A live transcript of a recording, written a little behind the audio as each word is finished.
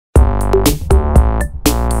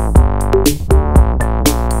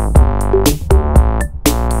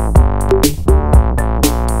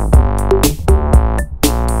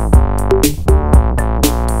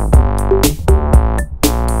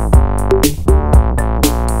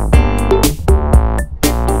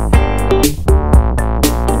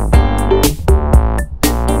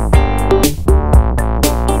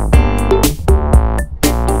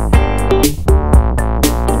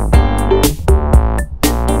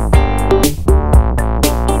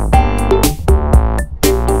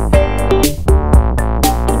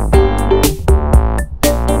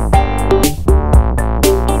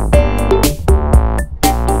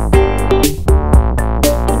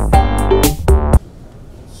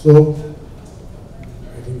So,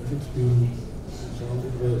 I think it's been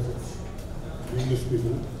surrounded by such English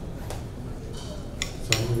people.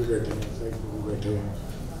 Some will be better, some will be better.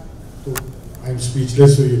 So, I'm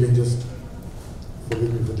speechless, so you can just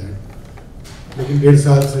forgive me for that. लेकिन 1.5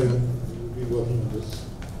 साल से we've been working on this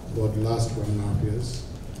for the last 1.5 years,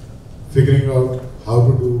 figuring out how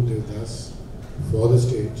to do Devdas for the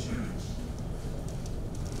stage.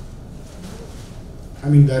 I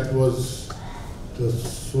mean, that was the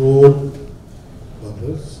sole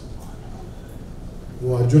purpose.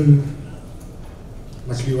 वो अर्जुन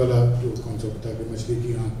मछली वाला जो concept था कि मछली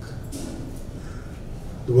की आँख,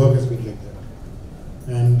 the work has been like that,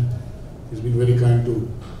 and he's been very kind to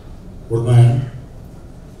hold my hand,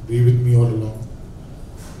 be with me all along,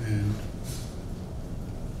 and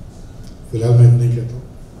फिलहाल मैं नहीं कहता हूँ,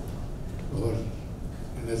 और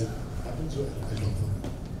and as it happens, I talk for him.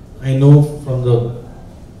 I know from the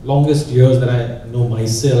longest years that I know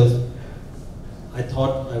myself, I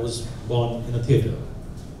thought I was born in a theatre,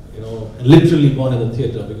 you know, and literally born in a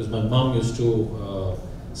theatre, because my mom used to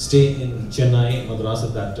stay in Chennai, Madras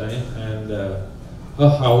at that time, and her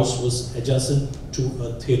house was adjacent to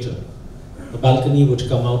a theatre. The balcony would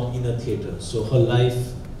come out in a theatre, so her life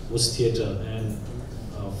was theatre, and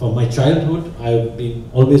from my childhood, I've been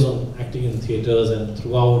always on acting in theatres, and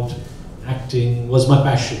throughout acting was my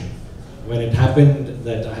passion. When it happened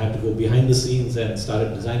that I had to go behind the scenes and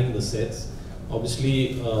started designing the sets,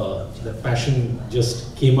 obviously that passion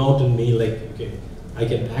just came out in me, like, okay, I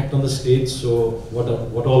can act on the stage, so what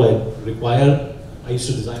all I require, I used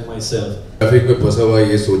to design myself. Traffic में फंसा हुआ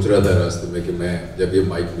ये सोच रहा था रास्ते में कि मैं जब ये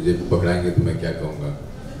माइक मुझे पकड़ाएंगे तो मैं क्या कहूँगा,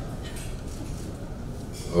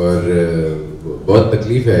 और बहुत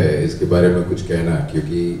तकलीफ है इसके बारे में कुछ कहना,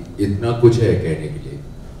 क्योंकि इतना कुछ है कहने के लिए,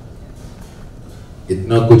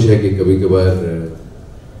 इतना कुछ है कि कभी कभार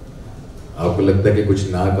आपको लगता है कि कुछ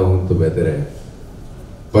ना कहूँ तो बेहतर है,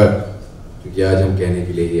 पर क्योंकि आज हम कहने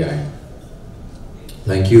के लिए ही आए।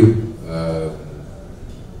 Thank you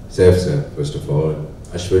Saif sir, first of all,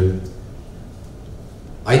 Ashwin.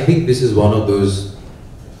 I think this is one of those,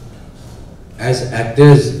 as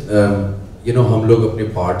actors you know, हम लोग अपने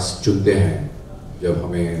पार्ट्स चुनते हैं जब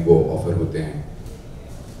हमें वो ऑफर होते हैं।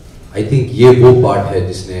 आई थिंक ये वो पार्ट है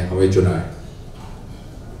जिसने हमें चुना है,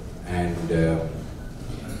 एंड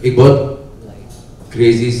एक बहुत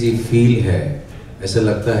क्रेजी सी फील है, ऐसा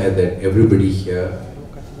लगता है that everybody here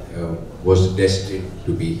was destined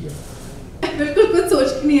to be here. बिल्कुल कुछ सोच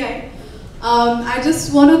के नहीं आए. I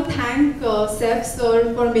just want to thank Seth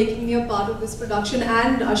sir for making me a part of this production,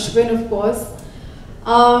 and Ashwin, of course.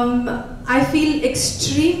 I feel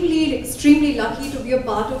extremely lucky to be a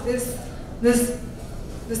part of this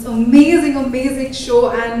amazing show,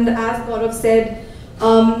 and as Gaurav said,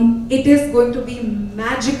 it is going to be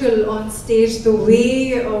magical on stage.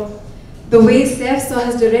 The way Seth sir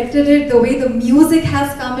has directed it, the way the music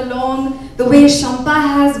has come along, the way Shampa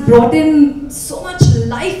has brought in so much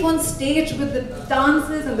life on stage with the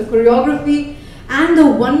dances and the choreography and the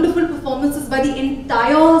wonderful performances by the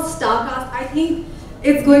entire star cast. I think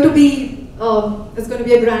it's going to be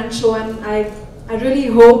a grand show, and I really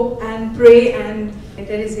hope and pray and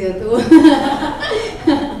actor is here. तो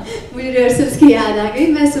मुझे rehearsals की याद आ गई।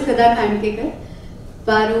 मैं सुखदा खांडकेकर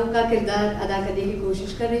पारो का किरदार अदा करने की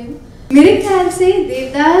कोशिश कर रही हूँ। मेरे ख्याल से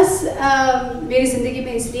देवदास मेरी ज़िंदगी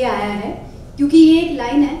में इसलिए आया है क्योंकि ये एक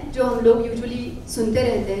लाइन है जो हम लोग यूजुअली सुनते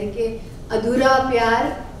रहते हैं कि अधूरा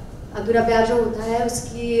प्यार जो होता है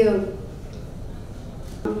उसकी,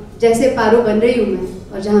 जैसे पारो बन रही हूँ मैं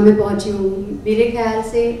और जहाँ मैं पहुँची हूँ, मेरे ख्याल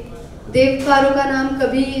से देव पारो का नाम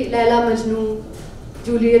कभी लैला मजनू,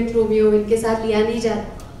 जूलियट, रोमियो इनके साथ लिया नहीं जाता,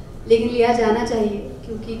 लेकिन लिया जाना चाहिए,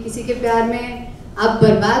 क्योंकि किसी के प्यार में आप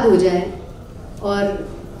बर्बाद हो जाए और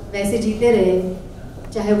वैसे जीते रहे,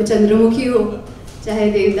 चाहे वो चंद्रमुखी हो, चाहे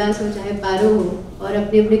देवदास हो, चाहे पारो हो, और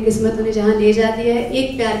अपनी अपनी किस्मत उन्हें जहाँ ले जाती है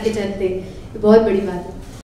एक प्यार के चलते, ये बहुत बड़ी बात है।